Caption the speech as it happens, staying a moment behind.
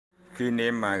Khi anh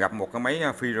em mà gặp một cái máy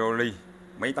Ferroli,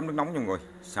 máy tắm nước nóng nha mọi người,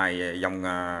 xài dòng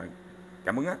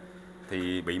cảm ứng á,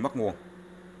 thì bị mất nguồn,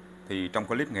 thì trong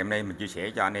clip ngày hôm nay mình chia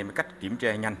sẻ cho anh em cái cách kiểm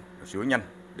tra nhanh, sửa nhanh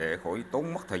để khỏi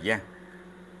tốn mất thời gian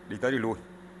đi tới đi lui.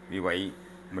 Vì vậy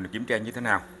mình kiểm tra như thế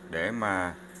nào để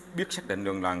mà biết xác định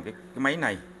được là cái máy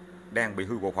này đang bị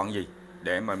hư bộ phận gì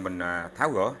để mà mình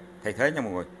tháo gỡ thay thế nha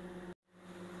mọi người.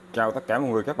 Chào tất cả mọi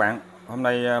người các bạn. Hôm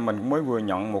nay mình cũng mới vừa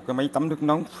nhận một cái máy tắm nước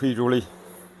nóng Ferroli.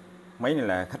 Máy này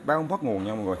là khách báo mất nguồn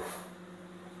nha mọi người.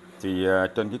 Thì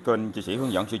trên cái kênh chia sẻ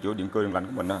hướng dẫn sửa chữa điện cơ điện lạnh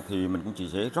của mình thì mình cũng chia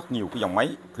sẻ rất nhiều cái dòng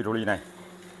máy Ferroli này.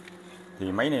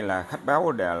 Thì máy này là khách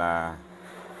báo là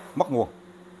mất nguồn.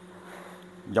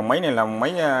 Dòng máy này là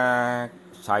máy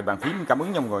xài bàn phím cảm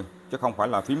ứng nha mọi người, chứ không phải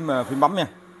là phím bấm nha.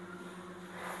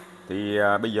 Thì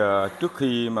bây giờ trước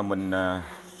khi mà mình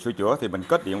sửa chữa thì mình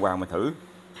kết điện vào, mình thử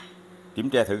kiểm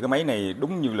tra thử cái máy này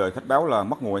đúng như lời khách báo là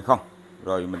mất nguồn hay không,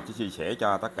 rồi mình sẽ chia sẻ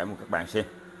cho tất cả các bạn xem.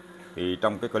 Thì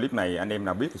trong cái clip này anh em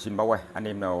nào biết thì xin bỏ qua, anh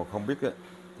em nào không biết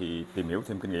thì tìm hiểu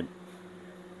thêm kinh nghiệm.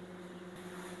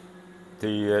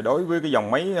 Thì đối với cái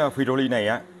dòng máy Ferroli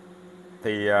này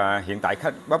thì hiện tại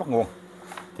khách báo mất nguồn,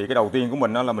 thì cái đầu tiên của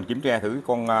mình là mình kiểm tra thử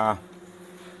con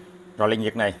rò lệ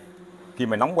nhiệt này. Khi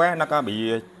mà nóng quá nó có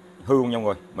bị hư không nha mọi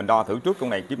người, mình đo thử trước con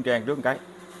này, kiểm tra trước một cái.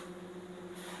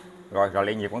 Rồi rò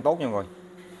lệ nhiệt vẫn tốt nha mọi người,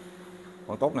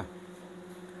 vẫn tốt nè.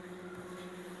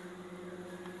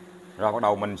 Rồi bắt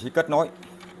đầu mình sẽ kết nối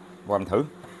và mình thử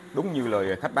đúng như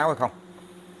lời khách báo hay không.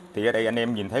 Thì ở đây anh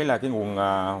em nhìn thấy là cái nguồn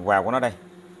vào của nó đây.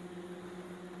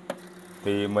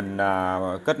 Thì mình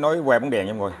kết nối qua bóng đèn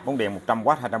nha mọi người, bóng đèn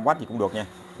 100W 200W gì cũng được nha.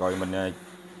 Rồi mình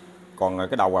còn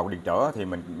cái đầu vào điện trở thì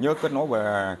mình nhớ kết nối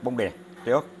qua bóng đèn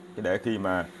trước, để khi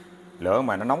mà lỡ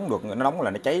mà nó nóng được, nó nóng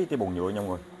là nó cháy cái bồn nhựa nha mọi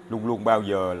người. Luôn luôn bao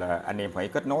giờ là anh em phải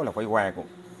kết nối là phải qua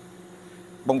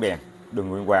bóng đèn, đường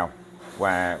nguyện vào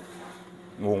và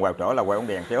nguồn vào trở là qua bóng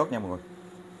đèn trái ớt nha mọi người.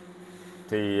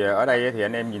 Thì ở đây thì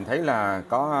anh em nhìn thấy là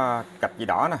có cặp dây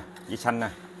đỏ nè, dây xanh nè,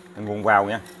 nguồn vào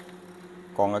nha.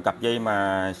 Còn cặp dây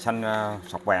mà xanh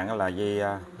sọc vàng là dây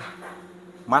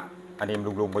mát. Anh em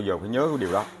luôn luôn bao giờ phải nhớ cái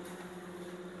điều đó.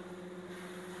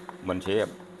 Mình sẽ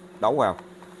đấu vào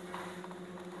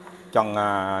chân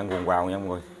nguồn vào nha mọi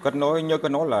người. Kết nối, nhớ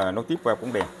kết nối là nối tiếp vào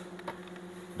bóng đèn,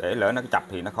 để lỡ nó chập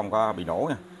thì nó không có bị nổ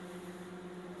nha.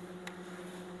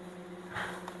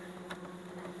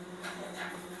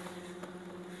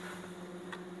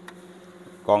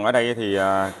 Còn ở đây thì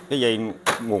cái dây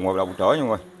nguồn vào đầu trở nha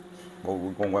mọi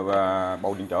người, nguồn vào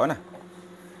bầu điện trở nè,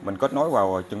 mình kết nối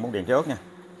vào chân bóng đèn trái ớt nha,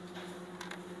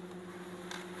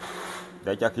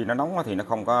 để cho khi nó nóng thì nó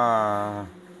không có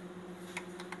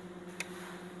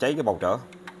cháy cái bầu trở.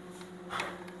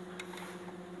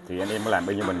 Thì anh em mới làm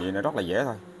y như mình vậy, nó rất là dễ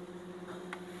thôi.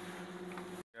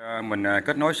 Mình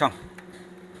kết nối xong,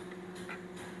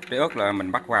 trái ớt là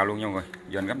mình bắt vào luôn nha mọi người.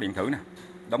 Giờ mình gắm điện thử nè,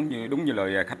 đúng như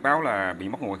lời khách báo là bị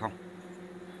mất nguồn hay không.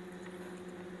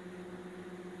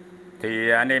 Thì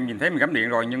anh em nhìn thấy mình gắm điện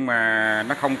rồi nhưng mà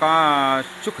nó không có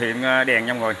xuất hiện đèn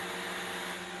nha mọi người.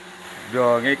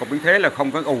 Giờ ngay cục biến thế là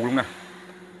không có ù luôn nè,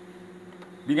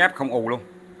 biến áp không ù luôn.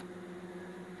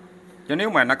 Chứ nếu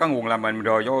mà nó có nguồn là mình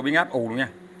rời vô biến áp ù luôn nha.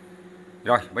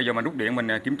 Rồi bây giờ mình rút điện mình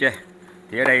kiểm tra.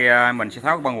 Thì ở đây mình sẽ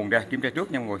tháo cái ba nguồn ra kiểm tra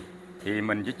trước nha mọi người. Thì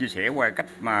mình sẽ chia sẻ qua cách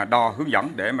mà đo hướng dẫn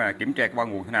để mà kiểm tra cái ba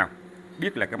nguồn thế nào,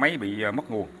 biết là cái máy bị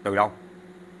mất nguồn từ đâu.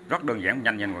 Rất đơn giản,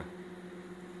 nhanh nha mọi người.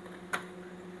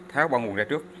 Tháo ba nguồn ra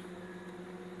trước.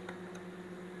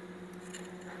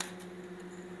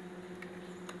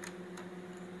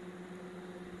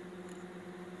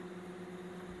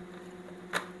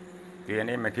 Thì anh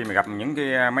em mà khi mà gặp những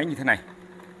cái máy như thế này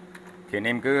thì anh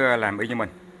em cứ làm y như mình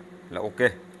là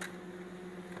ok.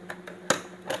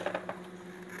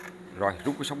 Rồi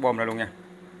rút cái sóc bơm ra luôn nha,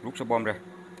 rút sóc bơm ra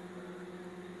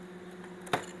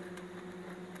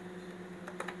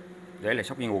để là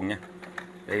sóc dây nguồn nha.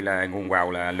 Đây là nguồn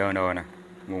vào là LN nè,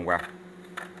 nguồn vào.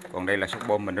 Còn đây là sóc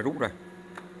bơm mình đã rút rồi,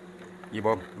 dây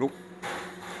bơm rút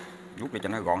để cho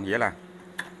nó gọn dễ làm.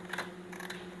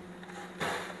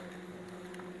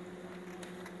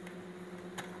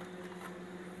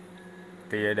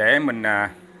 Thì để mình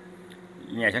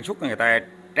nhà sản xuất người ta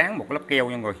tráng một cái lớp keo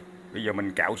nha mọi người. Bây giờ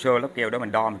mình cạo sơ lớp keo để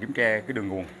mình đo, mình kiểm tra cái đường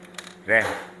nguồn ra,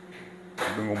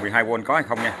 đường nguồn 12V có hay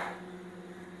không nha.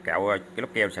 Cạo cái lớp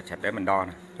keo sạch để mình đo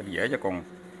nè, cho dễ. Cho còn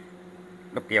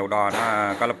lớp keo đo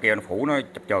nó có lớp keo nó phủ, nó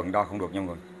chập chờn đo không được nha mọi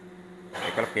người.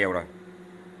 Để có lớp keo rồi.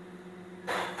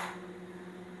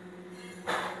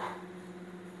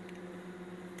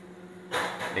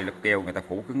 Đây lớp keo người ta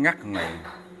phủ cứng ngắc hơn này,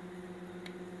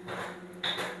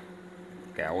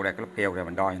 cạo ra cái lớp keo ra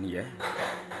mình đo như dễ.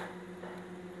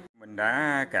 Mình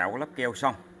đã cạo lớp keo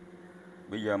xong,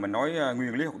 Bây giờ mình nói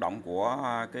nguyên lý hoạt động của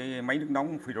cái máy nước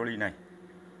nóng Ferroli này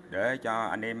để cho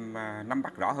anh em nắm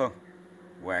bắt rõ hơn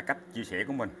và cách chia sẻ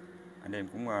của mình anh em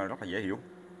cũng rất là dễ hiểu.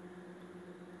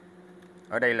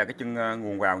 Ở đây là cái chân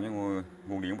nguồn vào nha,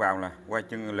 nguồn điện vào là qua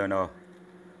chân LN.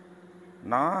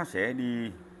 Nó sẽ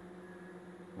đi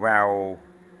vào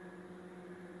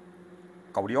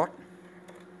cầu diode.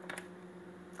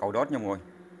 Cầu diode nha mọi người.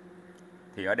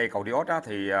 Thì ở đây cầu diode đó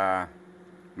thì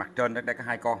mặt trên đây có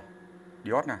hai con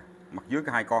diode nè, mặt dưới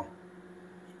có hai con.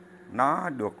 Nó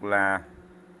được là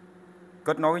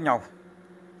kết nối với nhau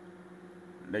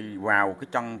đi vào cái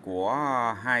chân của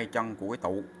hai chân của cái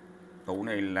tụ. Tụ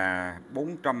này là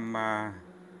 400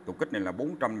 tụ kích này là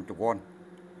 450V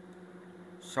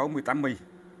 68 mm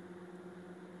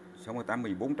 68 mm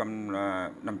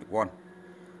 450V.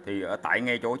 Thì ở tại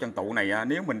ngay chỗ chân tụ này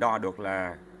nếu mình đo được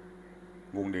là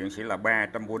nguồn điện sẽ là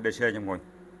 300V DC nha mọi người.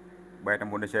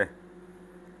 300V DC.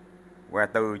 Và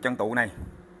từ chân tụ này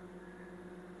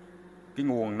cái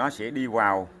nguồn nó sẽ đi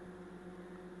vào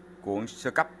cuộn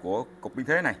sơ cấp của cục biến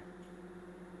thế này.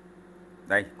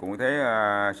 Đây, cuộn biến thế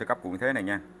sơ cấp cuộn biến thế này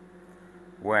nha.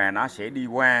 Và nó sẽ đi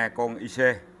qua con IC.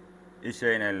 IC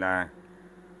này là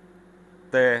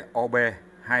TOB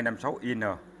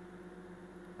 256IN.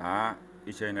 Đó,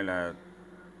 IC này là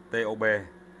TOB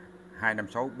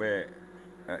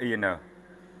 256IN.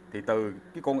 Thì từ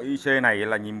cái con IC này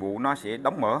là nhiệm vụ nó sẽ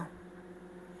đóng mở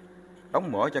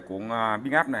cho cuộn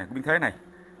biến áp này, biến thế này.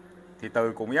 Thì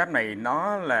từ cuộn biến áp này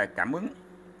nó là cảm ứng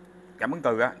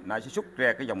từ nó sẽ xuất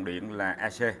ra cái dòng điện là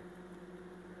AC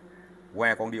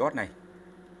qua con diode này.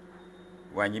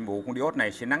 Và nhiệm vụ con diode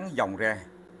này sẽ nắn dòng ra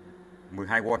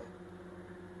 12V.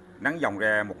 Nắn dòng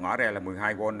ra một ngõ ra là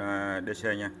 12V DC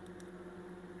nha.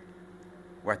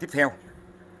 Và tiếp theo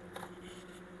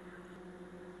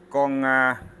con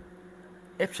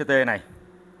FCT này,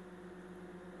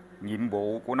 nhiệm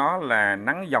vụ của nó là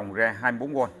nắn dòng ra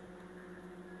 24V.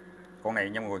 Con này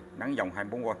nha mọi người, nắn dòng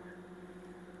 24V.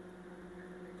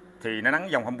 Thì nó nắn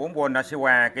dòng 24V nó sẽ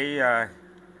qua cái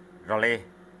relay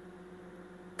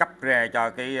cấp ra cho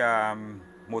cái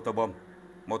motor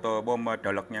bơm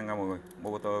trợ lực nha mọi người.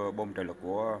 Motor bơm trợ lực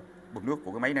của bơm nước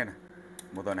của cái máy này nè,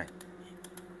 motor này.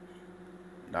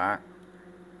 Đó.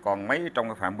 Còn mấy trong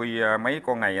cái phạm vi mấy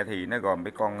con này thì nó gồm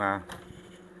cái con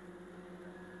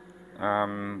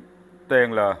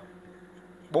TNL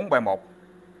 431.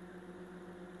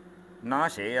 Nó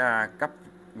sẽ cấp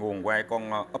nguồn qua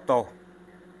con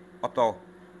opto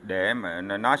để mà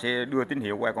nó sẽ đưa tín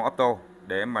hiệu qua con opto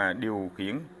để mà điều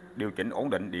chỉnh ổn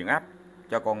định điện áp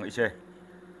cho con IC.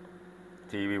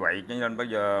 Thì vì vậy cho nên bây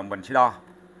giờ mình sẽ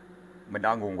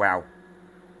đo nguồn vào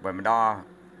và mình đo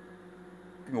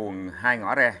cái nguồn hai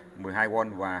ngõ ra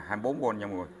 12V và 24V nha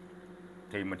mọi người.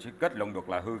 Thì mình sẽ kết luận được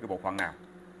là hư cái bộ phận nào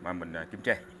mà mình kiểm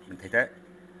tra, mình thay thế.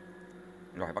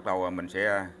 Rồi bắt đầu mình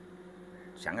sẽ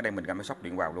sẵn ở đây mình gắn cái sóc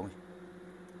điện vào luôn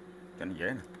cho nó dễ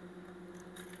nè.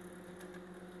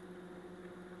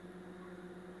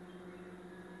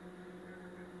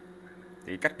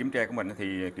 Thì cách kiểm tra của mình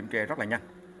thì kiểm tra rất là nhanh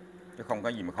chứ không có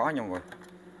gì mà khó nha mọi người.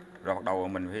 Rồi bắt đầu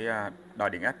mình phải đo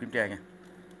điện áp kiểm tra nha.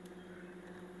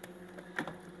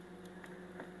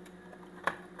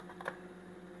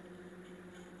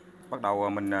 Bắt đầu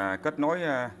mình kết nối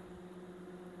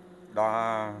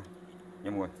đo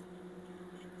nha mọi người.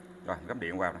 Rồi gắm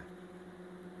điện vào nè.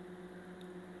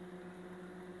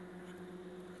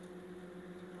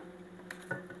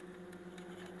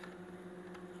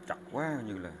 Chặt quá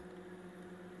như là.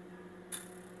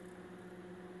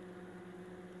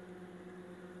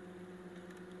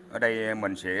 Ở đây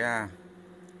mình sẽ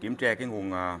kiểm tra cái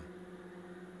nguồn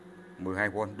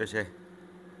 12V DC.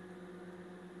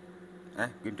 Đấy,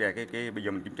 kiểm tra cái bây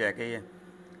giờ mình kiểm tra cái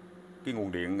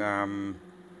nguồn điện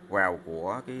vào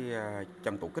của cái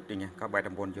chân tủ kích đi nha, có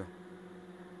 300V chưa?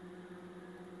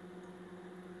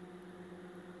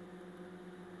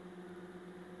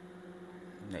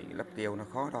 Này lắp keo nó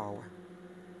khó đo quá.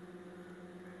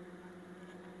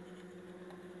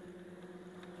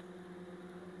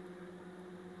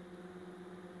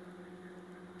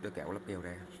 Đưa kẹo lắp keo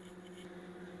ra.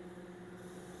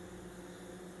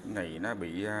 Cái này nó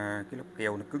bị cái lắp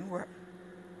keo nó cứng quá.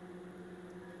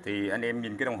 Thì anh em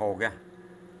nhìn cái đồng hồ kìa.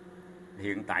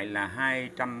 Hiện tại là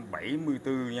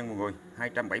 274 nha mọi người,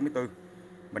 274.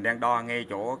 Mình đang đo ngay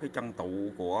chỗ cái chân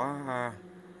tụ của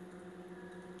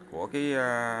cái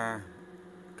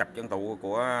cặp chân tụ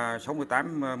của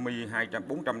 68 mm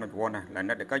 450V này là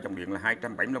nó đã có dòng điện là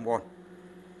 275V.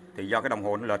 Thì do cái đồng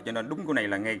hồ nó lệch cho nên đúng cái này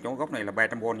là ngay chỗ góc này là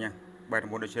 300V nha,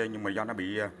 300V DC, nhưng mà do nó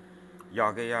bị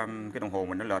do cái đồng hồ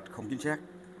mình nó lệch không chính xác.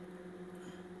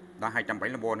 Đó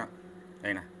 275V đó.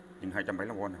 Đây nè, nhìn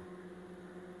 275V nè.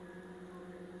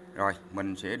 Rồi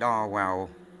mình sẽ đo vào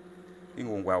cái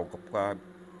nguồn vào cục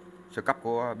sơ cấp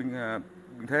của biến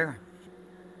thế thôi.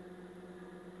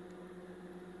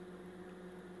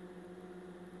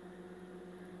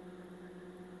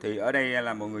 Thì ở đây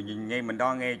là mọi người nhìn ngay, mình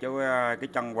đo ngay chỗ cái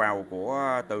chân vào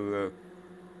của từ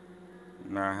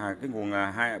cái nguồn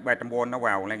 300V nó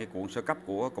vào lên cái cuộn sơ cấp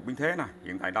của cục biến thế nè.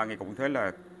 Hiện tại đo ngay cục biến thế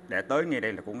là để tới ngay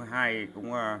đây là cũng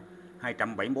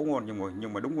 274V nha mọi người,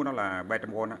 nhưng mà đúng của nó là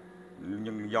 300V á,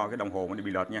 nhưng do cái đồng hồ nó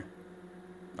bị lệch nha.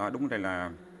 Đó, đúng đây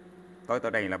là tới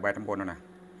đây là 300V nữa nè.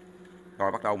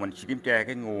 Rồi bắt đầu mình sẽ kiểm tra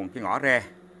cái nguồn, cái ngõ ra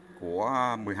của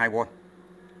 12V,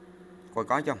 coi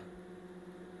có không.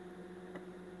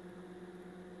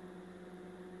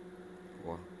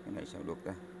 Ủa, cái này sao được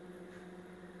ta?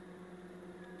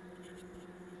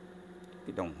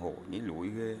 Cái đồng hồ nhảy lụi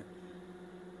ghê.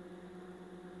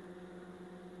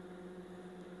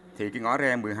 Thì cái ngõ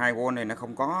ra 12V này nó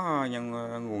không có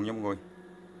nguồn nha mọi người.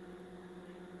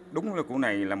 Đúng là của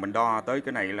này là mình đo tới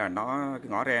cái này là nó,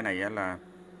 cái ngõ ra này là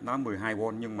nó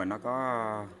 12V nhưng mà nó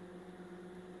có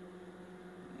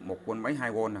 1V mấy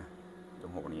 2V nè.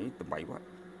 Đồng hồ này tầm bậy quá.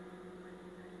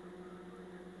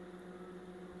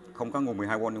 Không có nguồn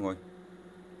 12V nha mọi người.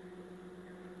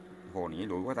 Hồ này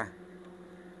lụi quá ta.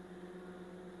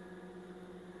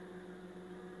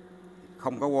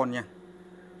 Không có V nha.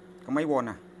 Có mấy V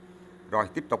nè. Rồi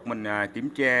tiếp tục mình kiểm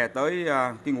tra tới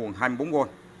cái nguồn 24V.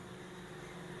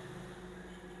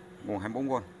 Nguồn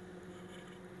 24V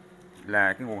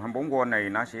là cái nguồn 24V này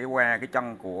nó sẽ qua cái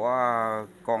chân của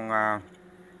con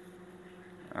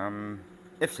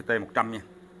FCT 100 nha,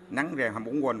 nắng ra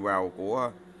 24V vào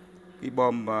của cái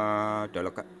bơm trợ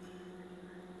lực á.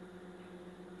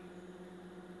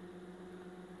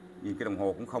 Nhìn cái đồng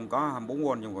hồ cũng không có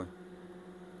 24V nha mọi người.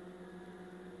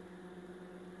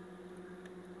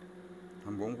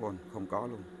 24V không có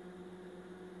luôn.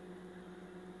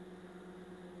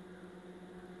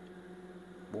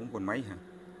 4V mấy hả?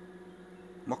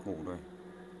 Mất nguồn rồi.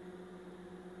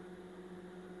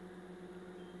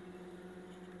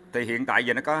 Thì hiện tại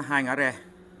giờ nó có hai ngõ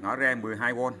ra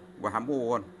 12V và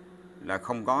 24V là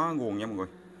không có nguồn nha mọi người.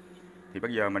 Thì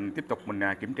bây giờ mình tiếp tục mình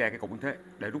kiểm tra cái cục biến thế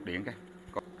để rút điện cái.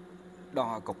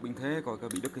 Đo cục biến thế coi có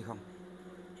bị đứt hay không.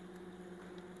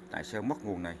 Tại sao mất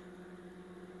nguồn này?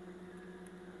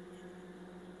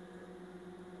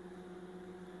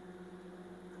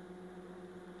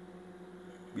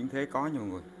 Biến thế có nha mọi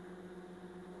người.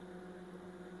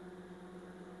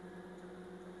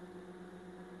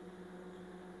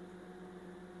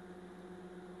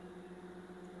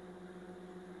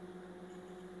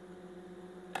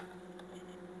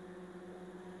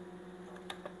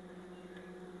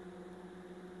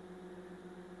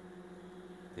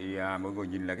 Thì mọi người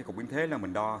nhìn là cái cục biến thế là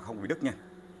mình đo không bị đứt nha.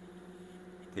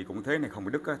 Thì cục biến thế này không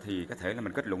bị đứt á, thì có thể là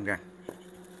mình kết luận rằng,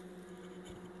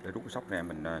 để rút cái sóc ra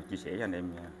mình chia sẻ cho anh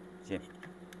em xem.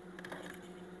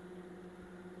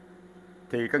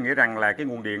 Thì có nghĩa rằng là cái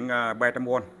nguồn điện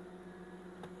 300V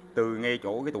từ ngay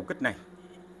chỗ cái tủ kích này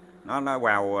nó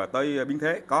vào tới biến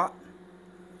thế có,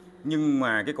 nhưng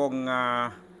mà cái con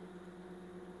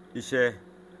IC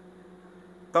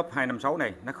top 256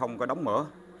 này nó không có đóng mở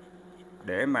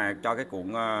để mà cho cái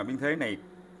cuộn biến thế này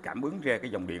cảm ứng ra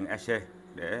cái dòng điện AC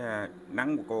để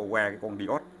nắng qua cái con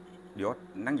diode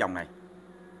nắng dòng này.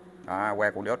 Đó,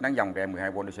 qua con diode nắng dòng ra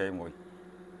 12V DC mọi người.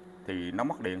 Thì nó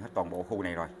mất điện hết toàn bộ khu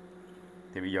này rồi.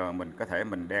 Thì bây giờ mình có thể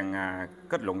mình đang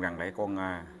kết luận rằng là con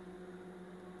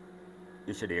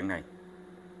IC điện này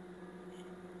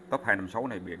top 256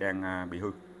 này đang bị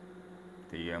hư.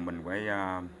 Thì mình phải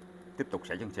tiếp tục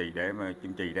xẻ chân chì để mà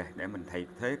chân chì ra để mình thay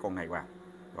thế con này vào.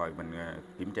 Rồi mình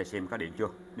kiểm tra xem có điện chưa.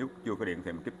 Nếu chưa có điện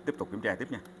thì mình tiếp tục kiểm tra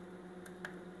tiếp nha.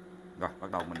 Rồi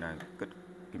bắt đầu mình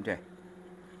kiểm tra.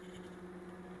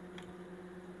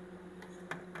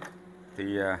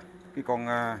 Thì cái con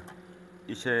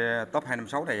IC top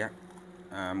 256 này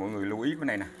mọi người lưu ý cái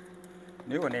này nè.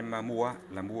 Nếu anh em mua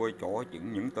là mua chỗ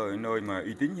những nơi mà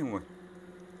uy tín nha mọi người.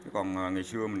 Chứ còn ngày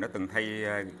xưa mình đã từng thay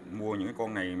mua những cái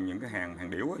con này, những cái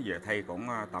hàng điểu về thay cũng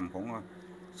tầm khoảng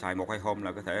xài 1-2 hôm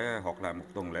là có thể, hoặc là 1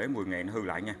 tuần lễ 10 ngày nó hư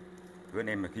lại nha. Cứ anh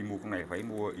em mà khi mua con này phải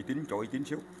mua uy tín, chỗ uy tín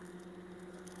xíu.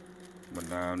 Mình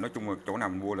nói chung là chỗ nào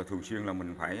mình mua là thường xuyên là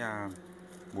mình phải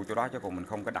mua chỗ đó, chứ còn mình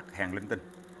không có đặt hàng linh tinh.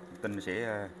 Tinh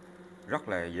sẽ rất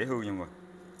là dễ hư nha mọi người.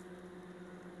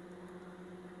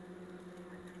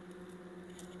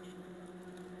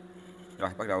 Rồi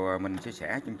bắt đầu mình sẽ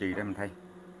xẻ chân chì ra mình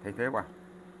thay thế qua.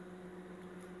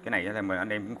 Cái này là anh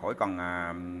em cũng khỏi cần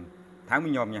tháo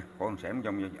miếng nhôm nha, khỏi cần xẻ miếng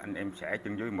nhôm, anh em xẻ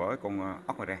chân dưới mở con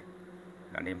ốc này ra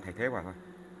là anh em thay thế qua thôi.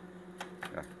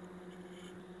 Rồi.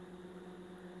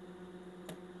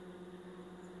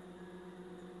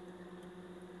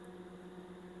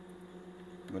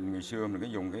 Mình ngày xưa mình có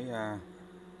dùng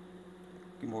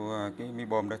cái mi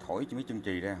bơm để thổi mấy chân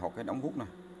chì ra hoặc cái ống hút nè,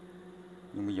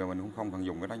 nhưng bây giờ mình cũng không cần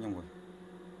dùng cái đó nha mọi người.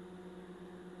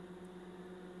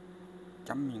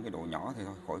 Chấm những cái độ nhỏ thì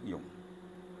thôi, khỏi dùng,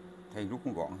 thay rút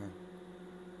cũng gọn thôi.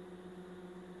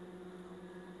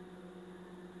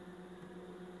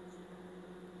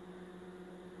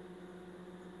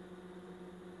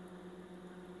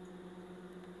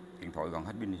 Điện thoại gần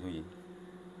hết pin thì thôi gì,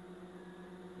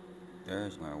 để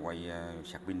mà quay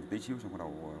sạc pin tí xíu xong bắt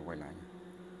đầu quay lại.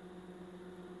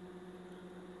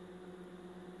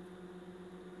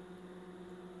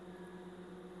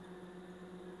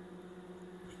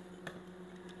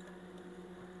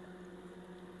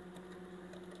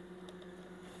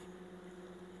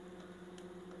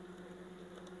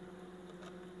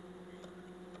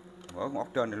 Mở con ốc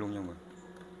trên đây luôn nha mọi người.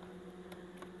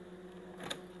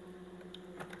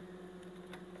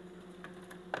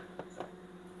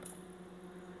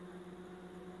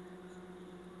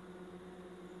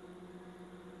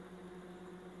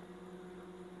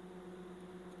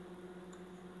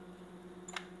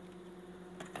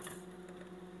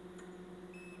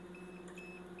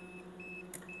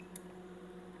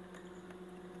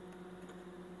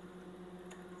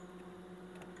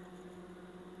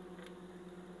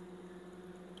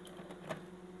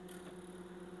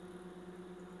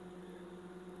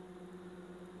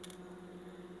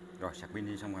 Rồi sạc pin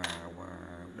đi xong rồi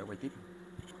đỡ quay tiếp.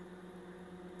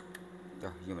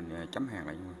 Rồi giờ mình chấm hàng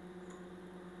lại nha.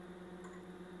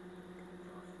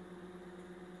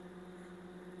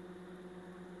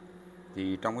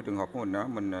 Thì trong cái trường hợp của mình đó,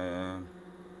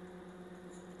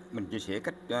 mình chia sẻ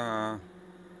cách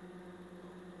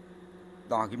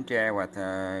đo kiểm tra và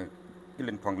cái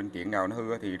phần linh kiện nào nó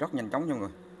hư thì rất nhanh chóng nha mọi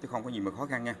người, chứ không có gì mà khó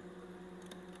khăn nha.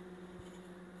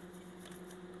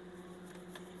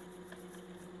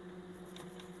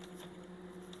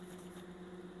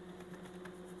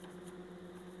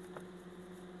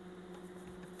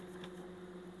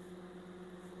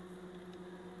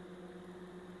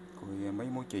 Coi mấy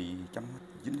mối chì chấm hết,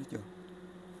 dính hết chưa?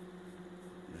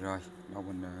 Rồi đâu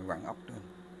mình vặn ốc lên,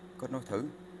 kết nối thử.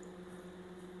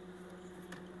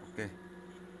 Ok.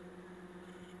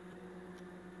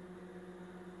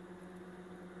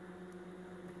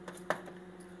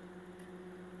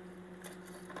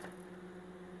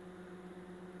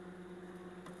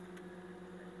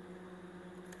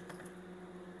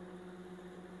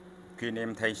 Khi anh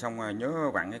em thay xong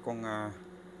nhớ vặn cái con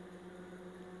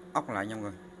ốc lại nha mọi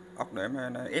người, ốc để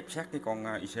nó ép sát cái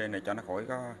con IC này cho nó khỏi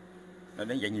có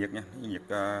nó giải nhiệt nha, giải nhiệt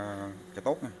cho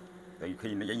tốt nha. Tại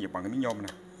khi nó giải nhiệt bằng cái miếng nhôm nè.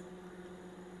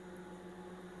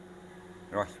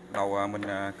 Rồi đầu mình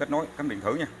kết nối cắm điện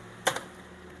thử nha.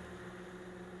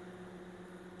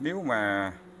 Nếu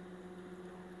mà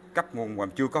cấp nguồn mà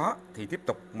chưa có thì tiếp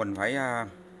tục mình phải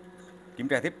kiểm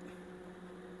tra tiếp.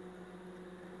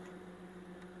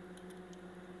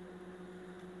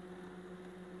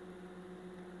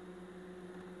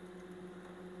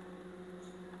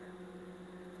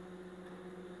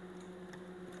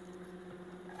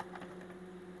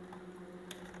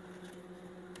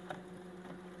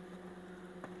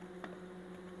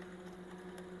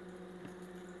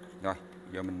 Rồi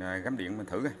giờ mình gắm điện mình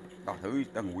thử coi, đo thử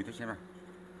ta nguội thử xem nào.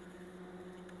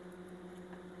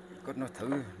 Kết nối thử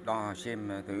đo xem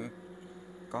thử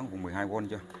có vùng 12V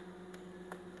chưa.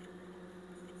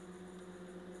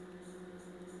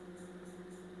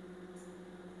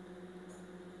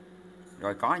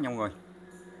 Rồi có nha mọi người.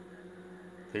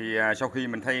 Thì sau khi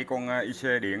mình thay con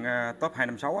IC điện top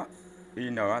 256 á,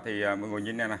 IN thì mọi người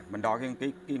nhìn này nè, mình đo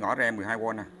cái ngõ ra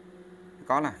 12V nè.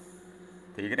 Có nè.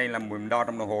 Thì cái đây là mình đo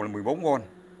trong đồng hồ là 14V.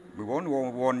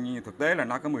 14V nhưng thực tế là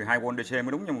nó có 12V DC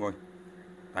mới đúng nha mọi người.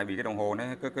 Tại vì cái đồng hồ nó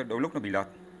cái đôi lúc nó bị lệch.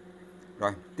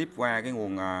 Rồi, tiếp qua cái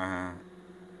nguồn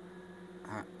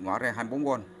ngõ ra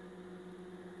 24V.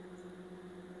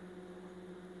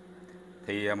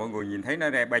 Thì mọi người nhìn thấy nó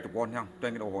ra 30V không?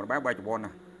 Trên cái đồng hồ nó báo 30V nè.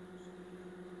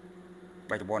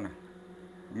 30V nè.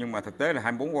 Nhưng mà thực tế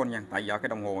là 24V nha, tại giờ cái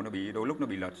đồng hồ nó bị đôi lúc nó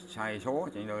bị lệch sai số,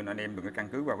 cho nên anh em đừng có căn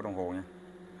cứ vào cái đồng hồ nha.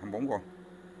 24V.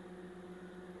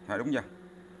 Đúng chưa?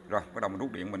 Rồi, bắt đầu mình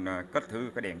rút điện mình kết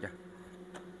thử cái đèn cho.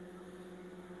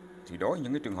 Thì đối với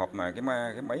những cái trường hợp mà cái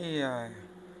máy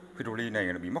Ferroli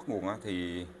này bị mất nguồn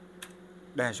thì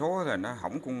đa số là nó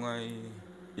hỏng con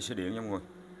IC điện nha mọi người.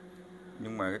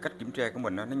 Nhưng mà cái cách kiểm tra của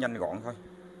mình nó nhanh gọn thôi.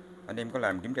 Anh em có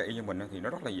làm kiểm tra y như mình thì nó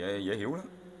rất là dễ hiểu lắm.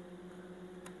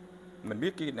 Mình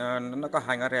biết nó có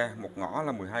hai ngõ ra, một ngõ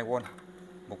là 12V,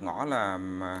 một ngõ là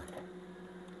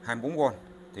 24V.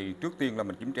 Thì trước tiên là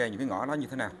mình kiểm tra những cái ngõ đó như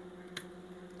thế nào,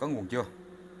 có nguồn chưa,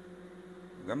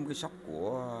 gắm cái sóc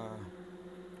của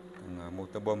thằng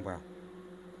motor bơm vào.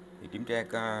 thì kiểm tra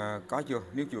có chưa,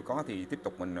 nếu chưa có thì tiếp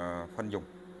tục mình khoanh dùng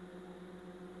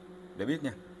để biết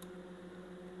nha.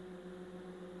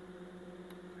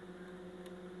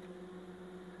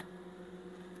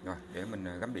 Rồi để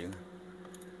mình gắm điện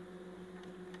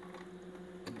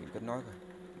kết nối coi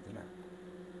thế nào,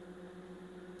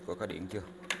 có điện chưa.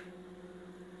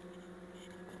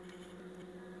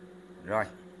 Rồi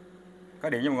có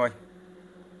điện nha mọi người,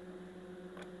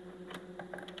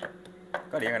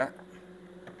 có điện rồi đó.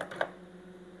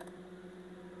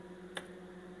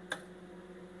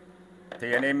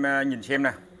 Thì anh em nhìn xem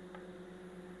nè,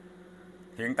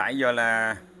 hiện tại giờ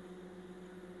là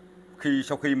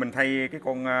sau khi mình thay cái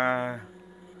con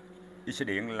IC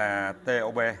điện là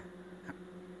TOB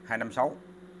 256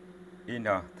 IN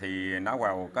thì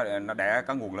nó đã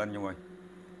có nguồn lên nha mọi người.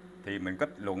 Thì mình kết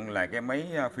luận là cái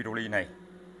máy Ferroli này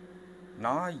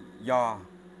nó do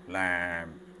là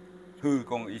hư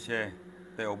con IC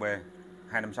TOB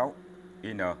 256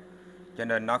 IN, cho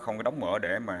nên nó không có đóng mở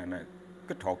để mà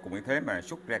kích hoạt cùng như thế mà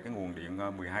xuất ra cái nguồn điện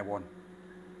 12V,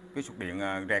 cái xuất điện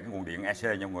ra cái nguồn điện AC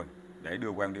nha mọi người, để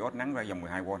đưa quang diode nắng ra dòng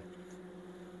 12V.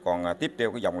 Còn tiếp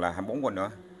theo cái dòng là 24V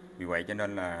nữa. Vì vậy cho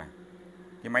nên là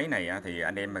cái máy này thì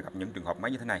anh em mà gặp những trường hợp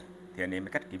máy như thế này thì anh em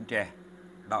phải cách kiểm tra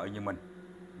đo như mình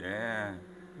để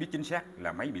biết chính xác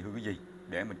là máy bị hư cái gì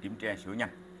để mình kiểm tra sửa nhanh.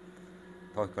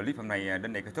 Thôi clip hôm nay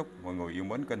đến đây kết thúc. Mọi người yêu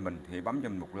mến kênh mình thì bấm cho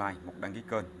mình một like, một đăng ký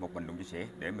kênh, một bình luận chia sẻ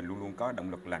để mình luôn luôn có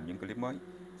động lực làm những clip mới.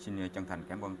 Xin chân thành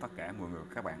cảm ơn tất cả mọi người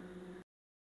các bạn.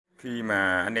 Khi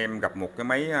mà anh em gặp một cái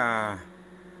máy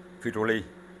Ferroli,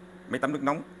 máy tắm nước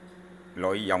nóng,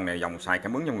 loại dòng này dòng xài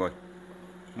cảm ứng nha mọi người,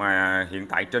 mà hiện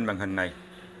tại trên màn hình này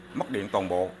mất điện toàn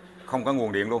bộ, không có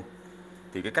nguồn điện luôn,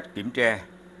 thì cái cách kiểm tra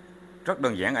rất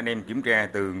đơn giản. Anh em kiểm tra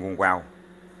từ nguồn vào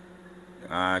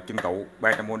chân tụ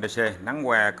 300V DC nắng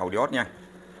qua cầu diode nha,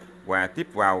 và tiếp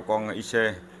vào con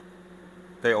IC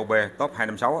TOB top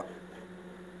 256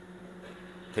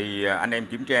 thì anh em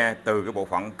kiểm tra từ cái bộ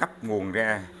phận cấp nguồn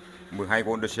ra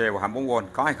 12V DC và 24V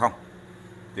có hay không.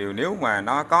 Thì nếu mà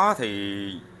nó có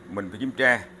thì mình phải kiểm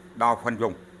tra đo khoanh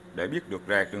vùng để biết được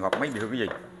ra trường hợp máy bị hư cái gì.